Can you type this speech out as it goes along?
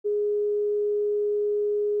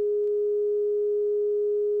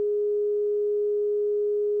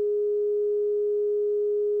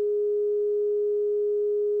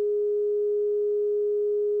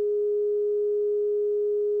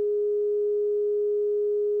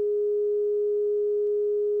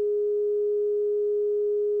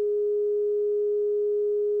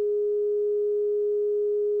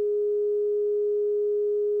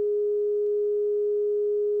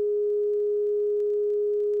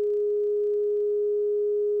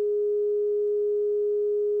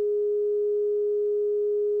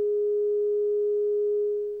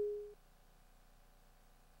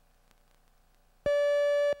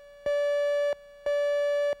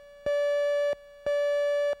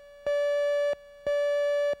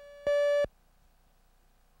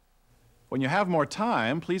When you have more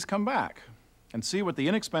time, please come back and see what the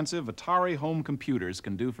inexpensive Atari home computers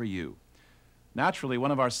can do for you. Naturally,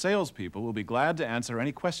 one of our salespeople will be glad to answer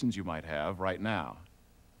any questions you might have right now.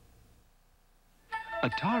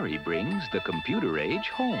 Atari brings the computer age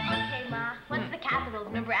home. Okay, Ma, what's the capital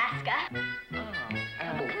of Nebraska? Come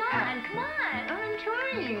on. I'm trying.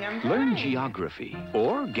 Learn geography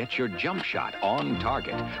or get your jump shot on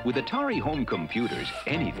target. With Atari home computers,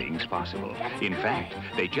 anything's possible. In fact,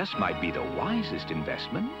 they just might be the wisest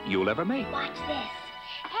investment you'll ever make. Watch this.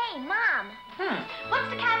 Hey, Mom. What's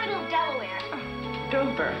the capital of Delaware?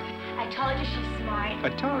 Dover. I told you she's smart.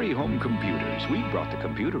 Atari home computers. We brought the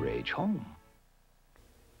computer age home.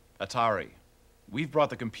 Atari, we've brought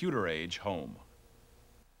the computer age home.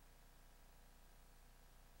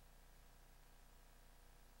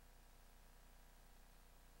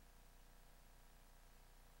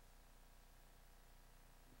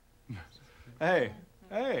 Hey,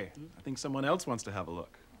 I think someone else wants to have a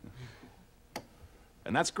look.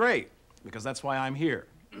 And that's great, because that's why I'm here.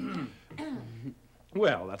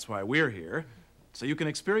 Well, that's why we're here, so you can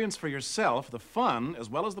experience for yourself the fun as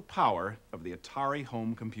well as the power of the Atari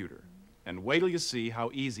home computer. And wait till you see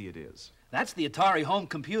how easy it is. That's the Atari home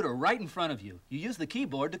computer right in front of you. You use the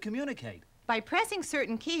keyboard to communicate. By pressing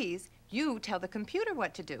certain keys, you tell the computer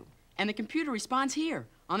what to do. And the computer responds here,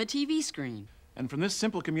 on the TV screen. And from this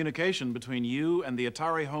simple communication between you and the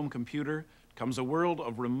Atari home computer comes a world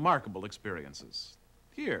of remarkable experiences.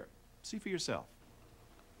 Here, see for yourself.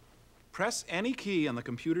 Press any key on the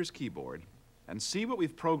computer's keyboard and see what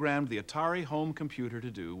we've programmed the Atari home computer to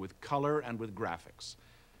do with color and with graphics.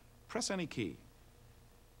 Press any key.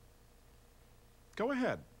 Go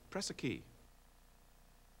ahead, press a key.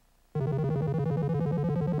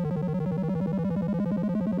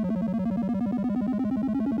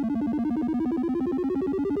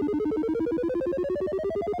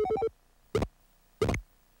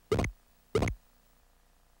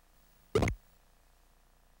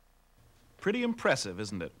 Pretty impressive,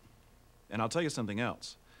 isn't it? And I'll tell you something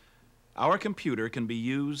else. Our computer can be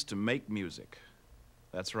used to make music.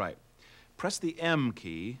 That's right. Press the M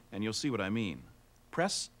key, and you'll see what I mean.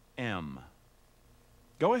 Press M.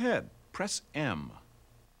 Go ahead, press M.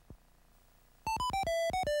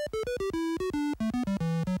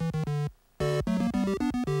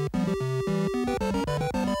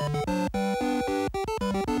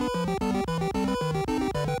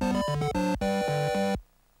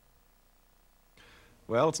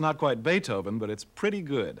 Well, it's not quite Beethoven, but it's pretty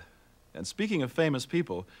good. And speaking of famous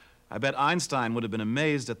people, I bet Einstein would have been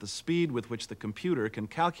amazed at the speed with which the computer can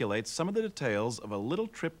calculate some of the details of a little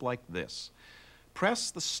trip like this.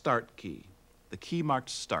 Press the Start key, the key marked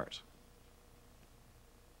Start.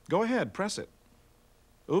 Go ahead, press it.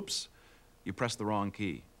 Oops, you pressed the wrong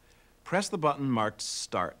key. Press the button marked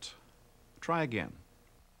Start. Try again.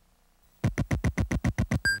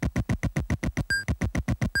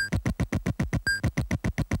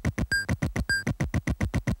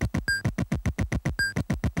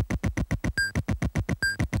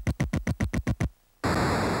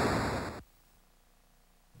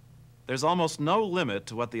 There's almost no limit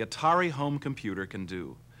to what the Atari home computer can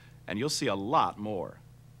do, and you'll see a lot more.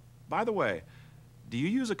 By the way, do you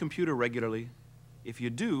use a computer regularly? If you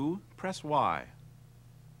do, press Y.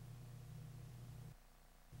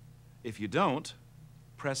 If you don't,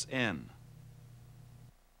 press N.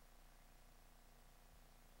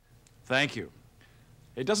 Thank you.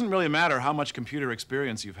 It doesn't really matter how much computer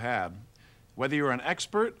experience you've had. Whether you're an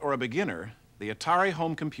expert or a beginner, the Atari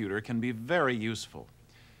home computer can be very useful.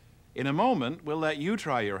 In a moment, we'll let you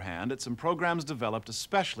try your hand at some programs developed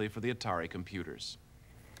especially for the Atari computers.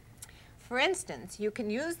 For instance, you can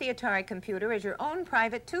use the Atari computer as your own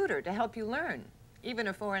private tutor to help you learn, even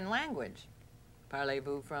a foreign language.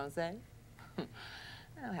 Parlez-vous français? Oh,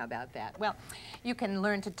 how about that? Well, you can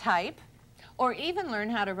learn to type, or even learn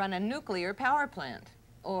how to run a nuclear power plant,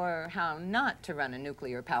 or how not to run a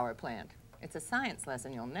nuclear power plant. It's a science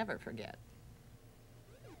lesson you'll never forget.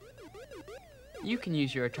 You can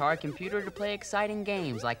use your Atari computer to play exciting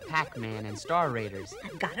games like Pac-Man and Star Raiders.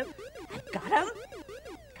 I've got him.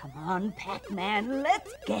 Come on, Pac-Man,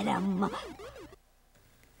 let's get him.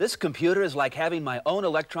 This computer is like having my own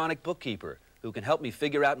electronic bookkeeper who can help me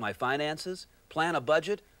figure out my finances, plan a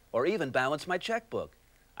budget, or even balance my checkbook.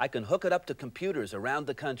 I can hook it up to computers around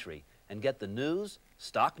the country and get the news,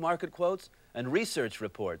 stock market quotes, and research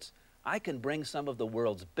reports. I can bring some of the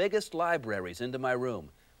world's biggest libraries into my room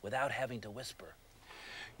without having to whisper.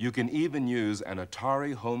 You can even use an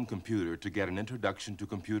Atari home computer to get an introduction to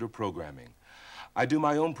computer programming. I do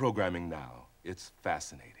my own programming now. It's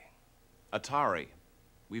fascinating. Atari,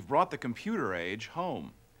 we've brought the computer age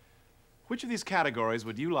home. Which of these categories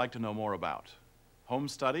would you like to know more about? Home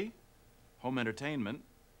study, home entertainment,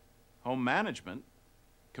 home management,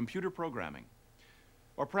 computer programming?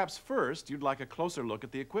 Or perhaps first you'd like a closer look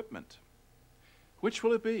at the equipment? Which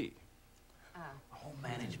will it be? Home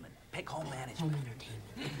management. Pick home management.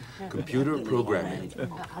 Computer programming.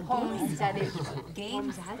 Home study.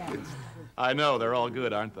 Games. I know, they're all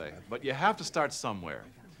good, aren't they? But you have to start somewhere.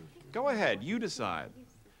 Go ahead, you decide.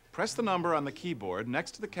 Press the number on the keyboard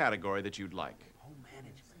next to the category that you'd like.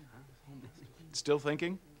 Still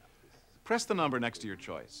thinking? Press the number next to your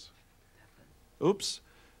choice. Oops,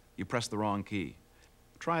 you pressed the wrong key.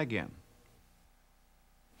 Try again.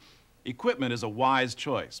 Equipment is a wise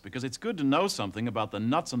choice because it's good to know something about the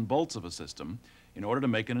nuts and bolts of a system in order to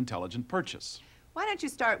make an intelligent purchase. Why don't you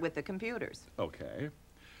start with the computers? Okay.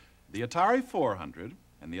 The Atari 400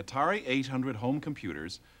 and the Atari 800 home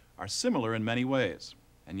computers are similar in many ways,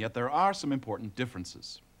 and yet there are some important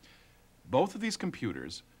differences. Both of these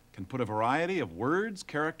computers can put a variety of words,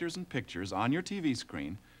 characters, and pictures on your TV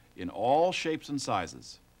screen in all shapes and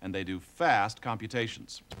sizes, and they do fast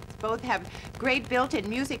computations. Both have great built-in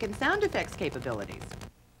music and sound effects capabilities.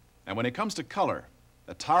 And when it comes to color,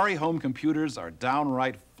 Atari home computers are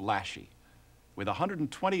downright flashy, with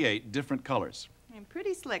 128 different colors. And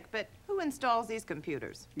pretty slick, but who installs these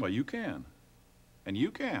computers? Well, you can. And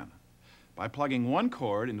you can. By plugging one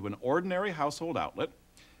cord into an ordinary household outlet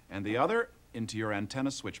and the other into your antenna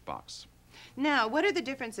switch box. Now, what are the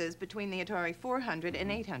differences between the Atari 400 and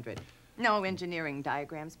 800? No engineering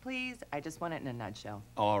diagrams, please. I just want it in a nutshell.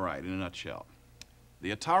 All right, in a nutshell.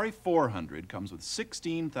 The Atari 400 comes with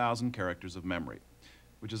 16,000 characters of memory,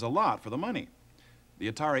 which is a lot for the money. The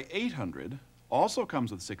Atari 800 also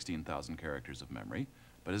comes with 16,000 characters of memory,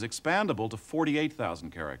 but is expandable to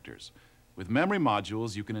 48,000 characters. With memory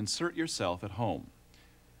modules, you can insert yourself at home.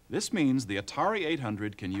 This means the Atari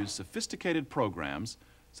 800 can use sophisticated programs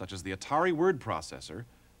such as the Atari word processor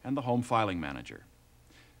and the home filing manager.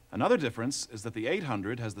 Another difference is that the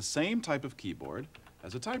 800 has the same type of keyboard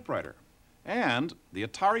as a typewriter. And the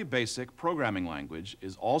Atari Basic programming language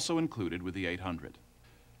is also included with the 800.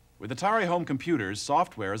 With Atari home computers,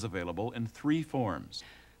 software is available in 3 forms.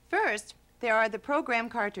 First, there are the program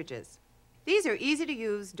cartridges. These are easy to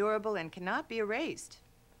use, durable, and cannot be erased.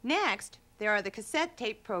 Next, there are the cassette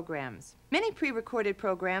tape programs. Many pre-recorded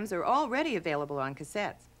programs are already available on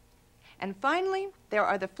cassettes. And finally, there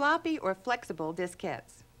are the floppy or flexible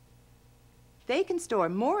diskettes. They can store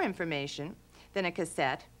more information than a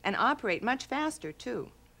cassette and operate much faster, too.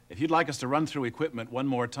 If you'd like us to run through equipment one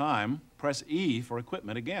more time, press E for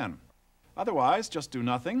equipment again. Otherwise, just do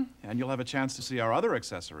nothing, and you'll have a chance to see our other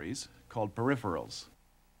accessories called peripherals.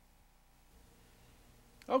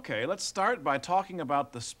 Okay, let's start by talking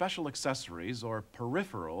about the special accessories or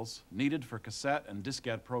peripherals needed for cassette and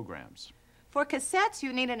diskette programs. For cassettes,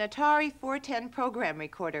 you need an Atari 410 program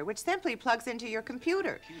recorder, which simply plugs into your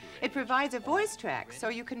computer. It provides a voice track, so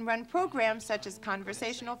you can run programs such as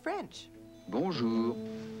conversational French. Bonjour.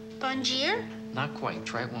 Bonjour? Not quite.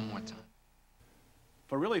 Try it one more time.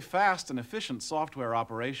 For really fast and efficient software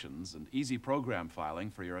operations and easy program filing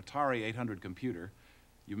for your Atari 800 computer,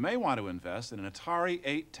 you may want to invest in an Atari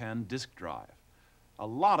 810 disk drive. A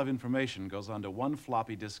lot of information goes onto one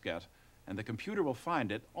floppy diskette, and the computer will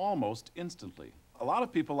find it almost instantly. A lot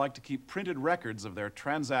of people like to keep printed records of their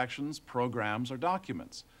transactions, programs, or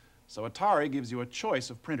documents, so Atari gives you a choice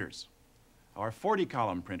of printers. Our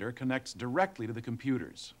 40-column printer connects directly to the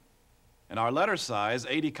computers. And our letter-size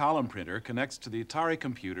 80-column printer connects to the Atari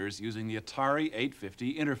computers using the Atari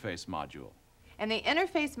 850 interface module. And the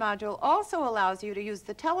interface module also allows you to use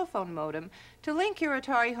the telephone modem to link your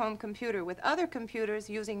Atari home computer with other computers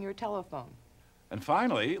using your telephone. And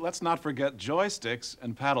finally, let's not forget joysticks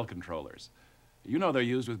and paddle controllers. You know they're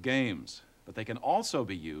used with games, but they can also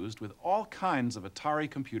be used with all kinds of Atari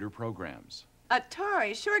computer programs.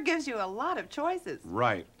 Atari sure gives you a lot of choices.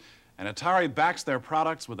 Right. And Atari backs their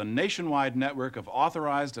products with a nationwide network of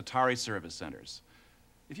authorized Atari service centers.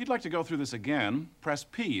 If you'd like to go through this again, press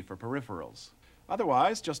P for peripherals.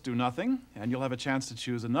 Otherwise, just do nothing, and you'll have a chance to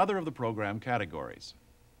choose another of the program categories.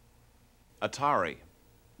 Atari.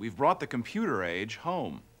 We've brought the computer age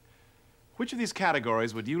home. Which of these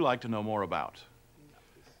categories would you like to know more about?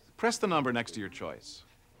 Press the number next to your choice.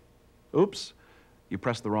 Oops, you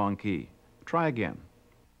pressed the wrong key. Try again.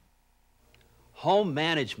 Home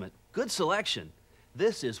management. Good selection.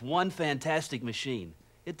 This is one fantastic machine.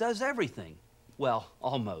 It does everything. Well,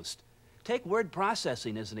 almost. Take word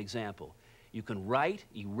processing as an example. You can write,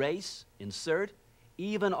 erase, insert,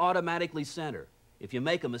 even automatically center. If you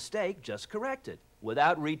make a mistake, just correct it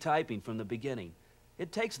without retyping from the beginning.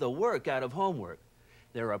 It takes the work out of homework.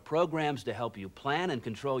 There are programs to help you plan and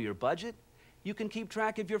control your budget. You can keep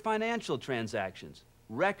track of your financial transactions.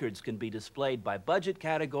 Records can be displayed by budget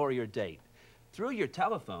category or date. Through your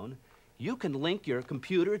telephone, you can link your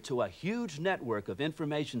computer to a huge network of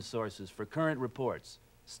information sources for current reports,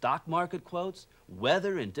 stock market quotes,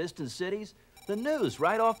 weather in distant cities, the news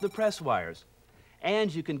right off the press wires.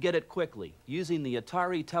 And you can get it quickly using the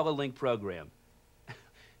Atari Telelink program.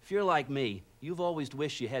 If you're like me, you've always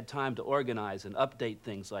wished you had time to organize and update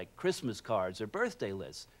things like Christmas cards or birthday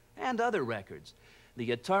lists and other records. The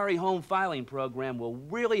Atari Home Filing program will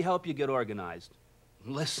really help you get organized.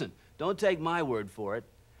 Listen, don't take my word for it.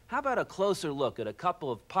 How about a closer look at a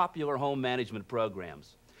couple of popular home management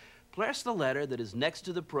programs? Press the letter that is next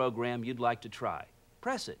to the program you'd like to try.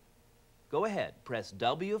 Press it. Go ahead. Press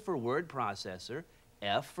W for Word Processor,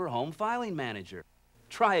 F for Home Filing Manager.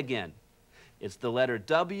 Try again. It's the letter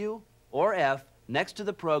W or F next to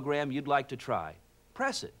the program you'd like to try.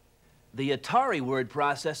 Press it. The Atari word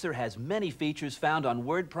processor has many features found on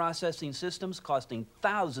word processing systems costing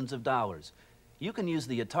thousands of dollars. You can use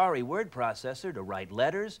the Atari word processor to write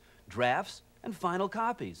letters, drafts, and final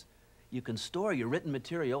copies. You can store your written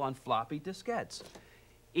material on floppy diskettes.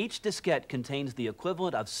 Each diskette contains the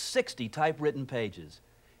equivalent of 60 typewritten pages.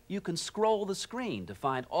 You can scroll the screen to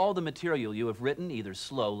find all the material you have written either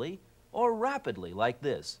slowly or rapidly, like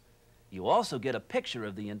this. You also get a picture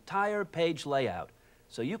of the entire page layout,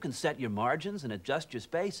 so you can set your margins and adjust your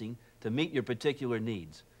spacing to meet your particular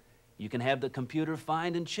needs. You can have the computer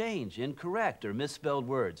find and change incorrect or misspelled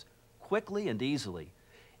words quickly and easily.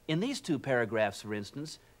 In these two paragraphs, for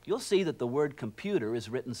instance, you'll see that the word computer is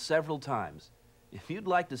written several times. If you'd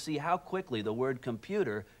like to see how quickly the word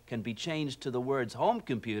computer can be changed to the words home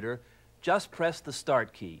computer, just press the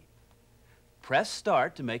Start key. Press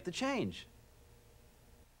Start to make the change.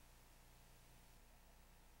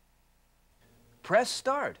 Press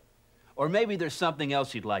Start. Or maybe there's something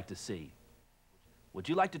else you'd like to see. Would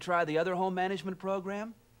you like to try the other home management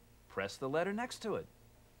program? Press the letter next to it.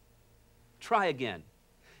 Try again.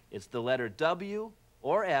 It's the letter W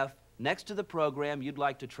or F next to the program you'd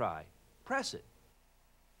like to try. Press it.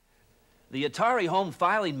 The Atari Home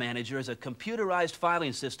Filing Manager is a computerized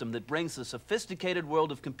filing system that brings the sophisticated world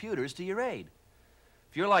of computers to your aid.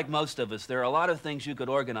 If you're like most of us, there are a lot of things you could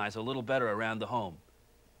organize a little better around the home.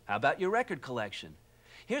 How about your record collection?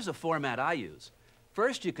 Here's a format I use.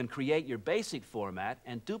 First, you can create your basic format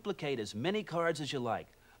and duplicate as many cards as you like,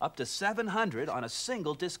 up to 700 on a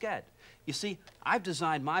single diskette. You see, I've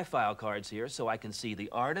designed my file cards here so I can see the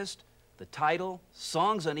artist, the title,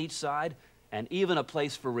 songs on each side, and even a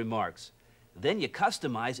place for remarks. Then you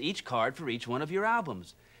customize each card for each one of your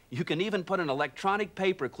albums. You can even put an electronic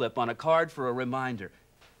paper clip on a card for a reminder.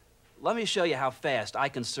 Let me show you how fast I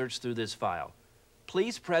can search through this file.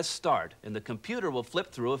 Please press Start, and the computer will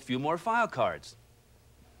flip through a few more file cards.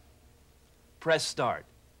 Press Start.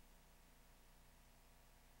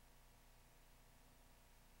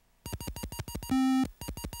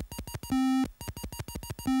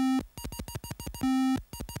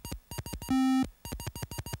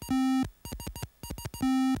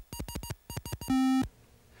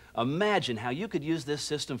 Imagine how you could use this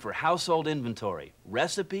system for household inventory,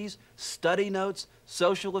 recipes, study notes,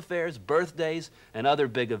 social affairs, birthdays, and other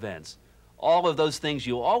big events. All of those things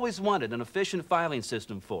you always wanted an efficient filing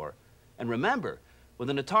system for. And remember,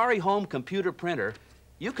 with an Atari home computer printer,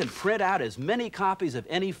 you can print out as many copies of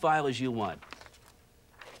any file as you want.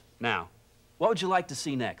 Now, what would you like to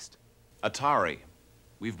see next? Atari.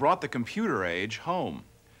 We've brought the computer age home.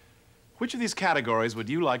 Which of these categories would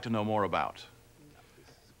you like to know more about?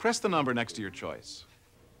 Press the number next to your choice.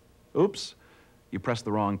 Oops, you pressed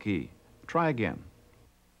the wrong key. Try again.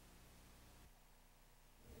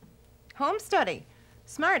 Home study.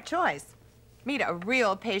 Smart choice. Meet a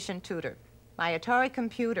real patient tutor. My Atari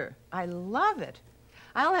computer. I love it.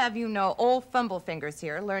 I'll have you know old Fumblefingers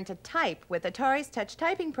here learn to type with Atari's touch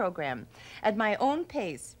typing program at my own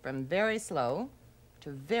pace, from very slow to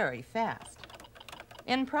very fast.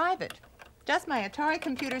 In private, just my Atari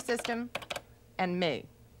computer system and me.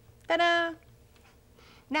 Ta-da!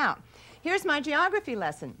 Now, here's my geography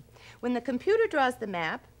lesson. When the computer draws the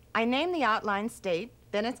map, I name the outline state,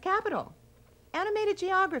 then its capital. Animated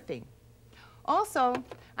geography. Also,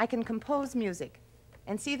 I can compose music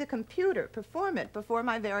and see the computer perform it before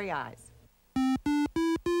my very eyes.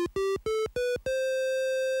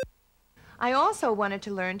 I also wanted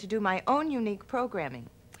to learn to do my own unique programming.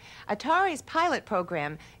 Atari's pilot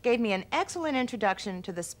program gave me an excellent introduction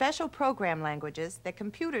to the special program languages that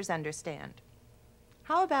computers understand.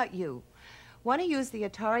 How about you? Want to use the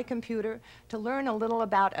Atari computer to learn a little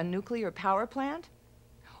about a nuclear power plant?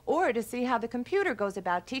 or to see how the computer goes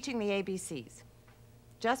about teaching the ABCs.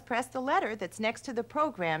 Just press the letter that's next to the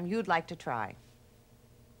program you'd like to try.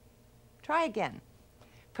 Try again.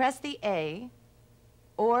 Press the A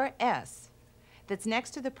or S that's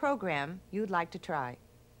next to the program you'd like to try.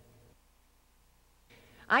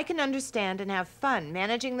 I can understand and have fun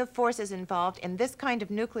managing the forces involved in this kind of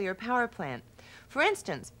nuclear power plant. For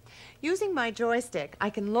instance, using my joystick, I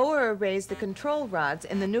can lower or raise the control rods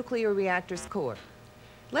in the nuclear reactor's core.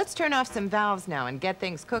 Let's turn off some valves now and get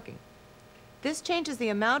things cooking. This changes the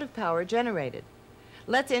amount of power generated.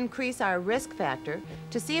 Let's increase our risk factor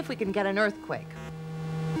to see if we can get an earthquake.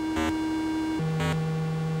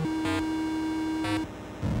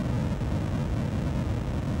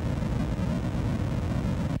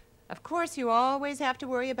 Of course, you always have to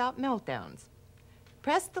worry about meltdowns.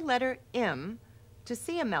 Press the letter M to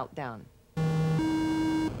see a meltdown.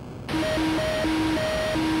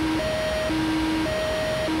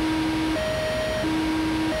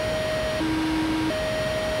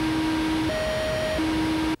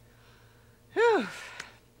 Whew.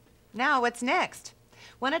 Now, what's next?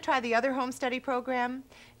 Want to try the other home study program?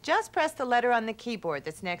 Just press the letter on the keyboard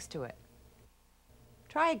that's next to it.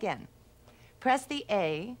 Try again. Press the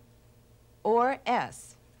A or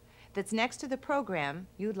S that's next to the program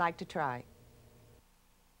you'd like to try.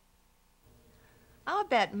 I'll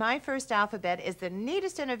bet My First Alphabet is the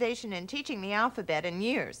neatest innovation in teaching the alphabet in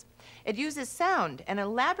years. It uses sound and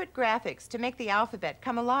elaborate graphics to make the alphabet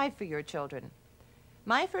come alive for your children.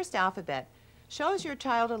 My First Alphabet shows your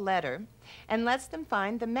child a letter and lets them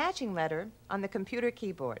find the matching letter on the computer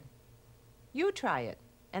keyboard. You try it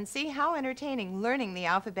and see how entertaining learning the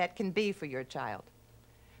alphabet can be for your child.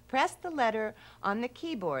 Press the letter on the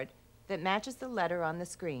keyboard that matches the letter on the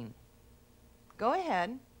screen. Go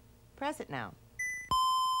ahead, press it now.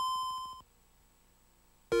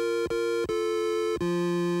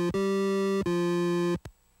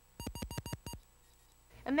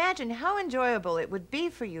 Imagine how enjoyable it would be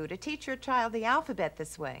for you to teach your child the alphabet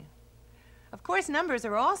this way. Of course, numbers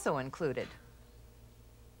are also included.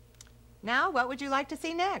 Now, what would you like to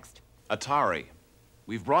see next? Atari.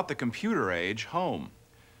 We've brought the computer age home.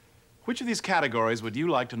 Which of these categories would you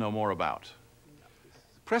like to know more about?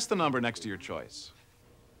 Press the number next to your choice.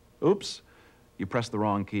 Oops, you pressed the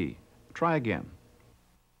wrong key. Try again.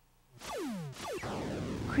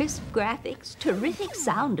 Crisp graphics, terrific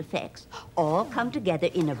sound effects, all come together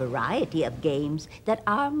in a variety of games that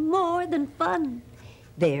are more than fun.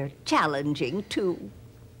 They're challenging, too.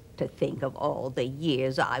 To think of all the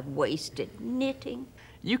years I've wasted knitting.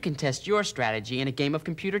 You can test your strategy in a game of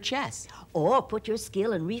computer chess. Or put your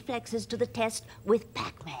skill and reflexes to the test with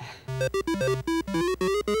Pac-Man.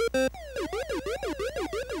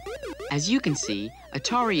 As you can see,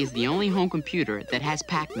 Atari is the only home computer that has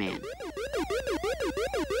Pac-Man.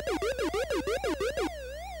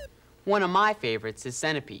 One of my favorites is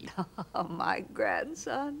Centipede. Oh, my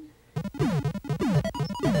grandson.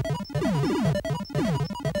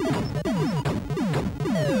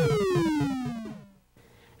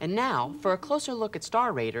 And now, for a closer look at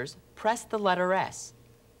Star Raiders, press the letter S.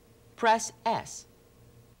 Press S.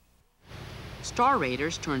 Star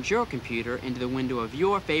Raiders turns your computer into the window of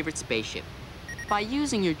your favorite spaceship. By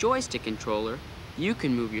using your joystick controller, you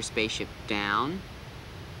can move your spaceship down,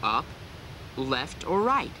 up, left, or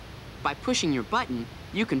right. By pushing your button,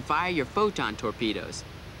 you can fire your photon torpedoes.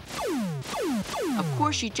 Of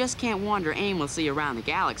course, you just can't wander aimlessly around the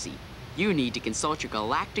galaxy. You need to consult your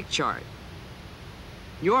galactic chart.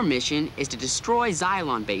 Your mission is to destroy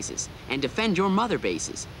Xylon bases and defend your mother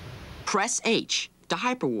bases. Press H to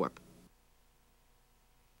hyperwarp.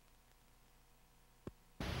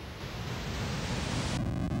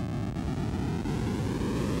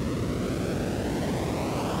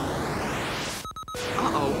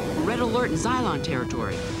 Uh-oh, red alert in Xylon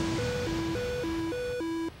territory.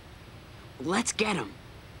 Let's get him.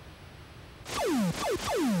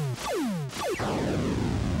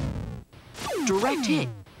 Direct hit.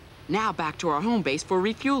 Now back to our home base for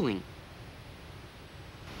refueling.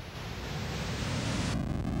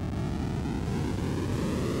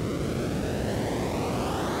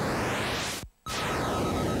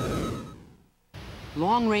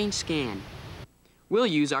 Long-range scan. We'll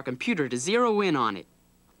use our computer to zero in on it.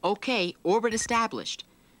 Okay, orbit established.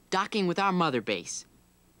 Docking with our mother base.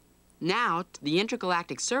 Now, the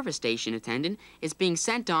intergalactic service station attendant is being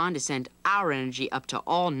sent on to send our energy up to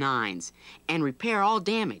all nines and repair all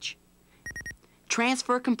damage.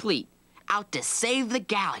 Transfer complete. Out to save the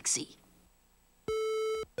galaxy.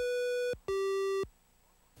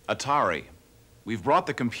 Atari. We've brought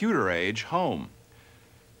the computer age home.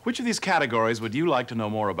 Which of these categories would you like to know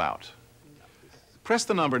more about? Press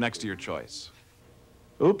the number next to your choice.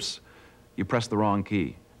 Oops, you pressed the wrong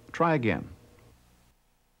key. Try again.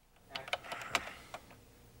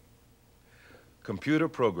 Computer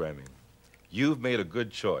programming. You've made a good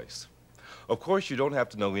choice. Of course, you don't have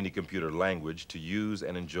to know any computer language to use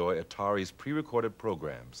and enjoy Atari's pre-recorded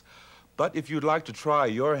programs. But if you'd like to try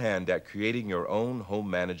your hand at creating your own home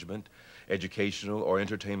management, educational, or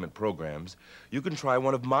entertainment programs, you can try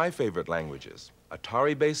one of my favorite languages,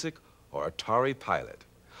 Atari Basic or Atari Pilot.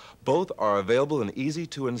 Both are available in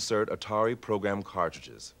easy-to-insert Atari program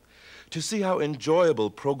cartridges. To see how enjoyable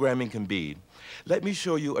programming can be, let me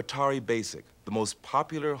show you Atari Basic, the most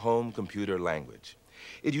popular home computer language.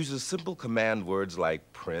 It uses simple command words like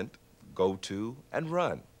print, go to, and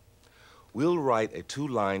run. We'll write a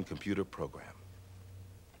 2-line computer program.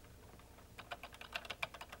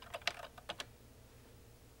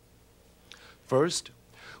 First,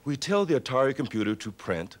 we tell the Atari computer to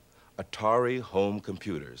print Atari home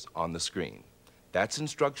computers on the screen. That's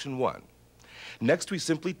instruction 1. Next, we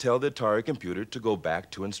simply tell the Atari computer to go back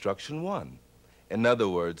to instruction 1. In other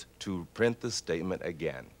words, to print the statement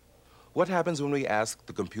again. What happens when we ask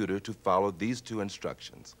the computer to follow these 2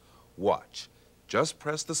 instructions? Watch. Just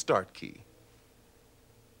press the start key.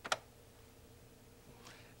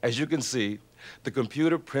 As you can see, the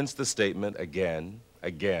computer prints the statement again,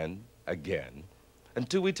 again, again,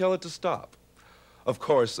 until we tell it to stop. Of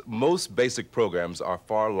course, most basic programs are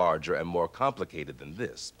far larger and more complicated than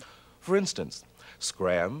this. For instance,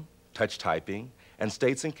 Scram, touch typing, and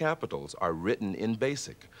states and capitals are written in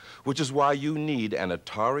BASIC, which is why you need an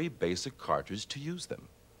Atari Basic cartridge to use them.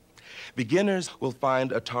 Beginners will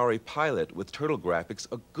find Atari Pilot with Turtle Graphics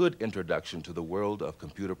a good introduction to the world of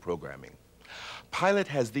computer programming. Pilot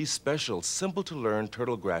has these special, simple-to-learn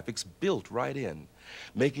Turtle Graphics built right in,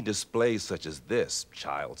 making displays such as this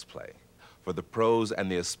child's play. For the pros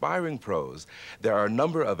and the aspiring pros, there are a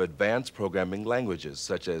number of advanced programming languages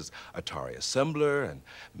such as Atari Assembler and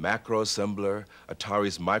Macro Assembler,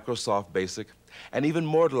 Atari's Microsoft Basic, and even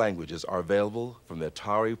more languages are available from the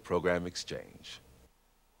Atari Program Exchange.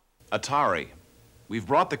 Atari. We've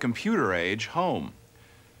brought the computer age home.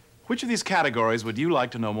 Which of these categories would you like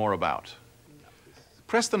to know more about?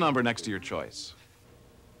 Press the number next to your choice.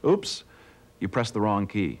 Oops, you pressed the wrong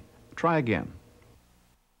key. Try again.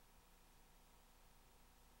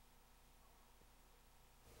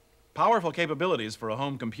 Powerful capabilities for a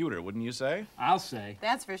home computer, wouldn't you say? I'll say.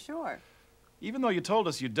 That's for sure. Even though you told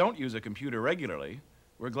us you don't use a computer regularly,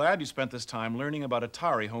 we're glad you spent this time learning about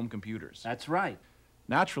Atari home computers. That's right.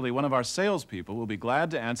 Naturally, one of our salespeople will be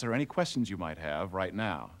glad to answer any questions you might have right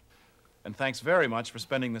now. And thanks very much for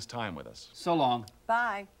spending this time with us. So long.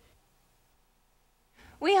 Bye.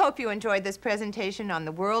 We hope you enjoyed this presentation on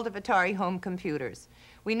the world of Atari home computers.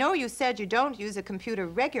 We know you said you don't use a computer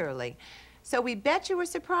regularly, so we bet you were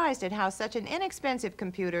surprised at how such an inexpensive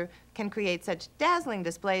computer can create such dazzling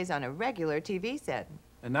displays on a regular TV set.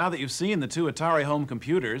 And now that you've seen the 2 Atari home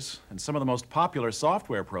computers and some of the most popular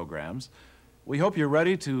software programs, we hope you're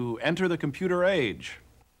ready to enter the computer age.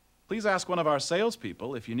 Please ask one of our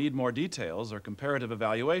salespeople if you need more details or comparative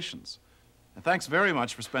evaluations. And thanks very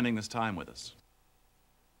much for spending this time with us.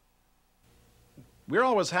 We're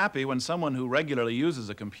always happy when someone who regularly uses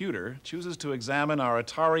a computer chooses to examine our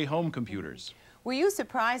Atari home computers. Were you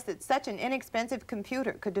surprised that such an inexpensive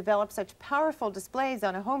computer could develop such powerful displays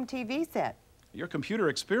on a home TV set? Your computer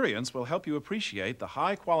experience will help you appreciate the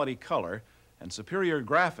high-quality color and superior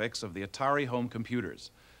graphics of the Atari home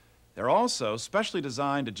computers. They're also specially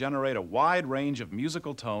designed to generate a wide range of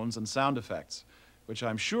musical tones and sound effects, which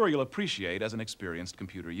I'm sure you'll appreciate as an experienced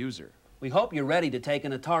computer user. We hope you're ready to take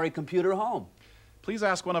an Atari computer home. Please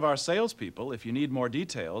ask one of our salespeople if you need more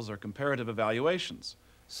details or comparative evaluations.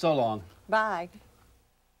 So long. Bye.